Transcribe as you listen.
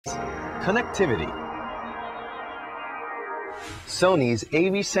Connectivity. Sony's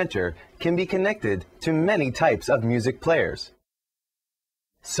AV Center can be connected to many types of music players.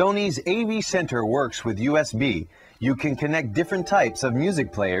 Sony's AV Center works with USB. You can connect different types of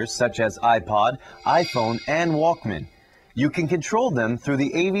music players such as iPod, iPhone, and Walkman. You can control them through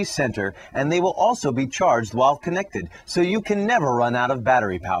the AV Center, and they will also be charged while connected, so you can never run out of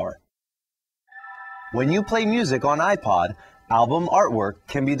battery power. When you play music on iPod, album artwork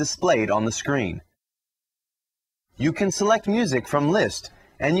can be displayed on the screen. You can select music from list,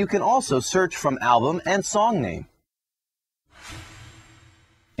 and you can also search from album and song name.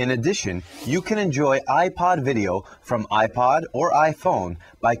 In addition, you can enjoy iPod video from iPod or iPhone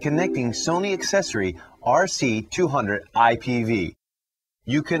by connecting Sony accessory RC200 IPV.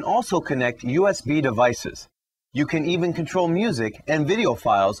 You can also connect USB devices. You can even control music and video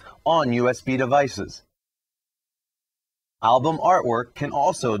files on USB devices. Album artwork can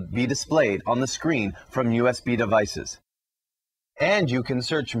also be displayed on the screen from USB devices. And you can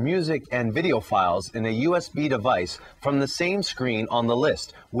search music and video files in a USB device from the same screen on the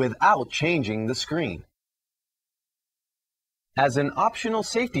list without changing the screen. As an optional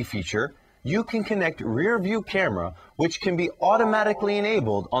safety feature, you can connect rear view camera, which can be automatically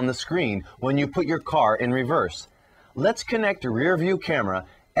enabled on the screen when you put your car in reverse. Let's connect rear view camera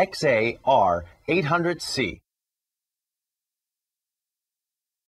XAV 800C.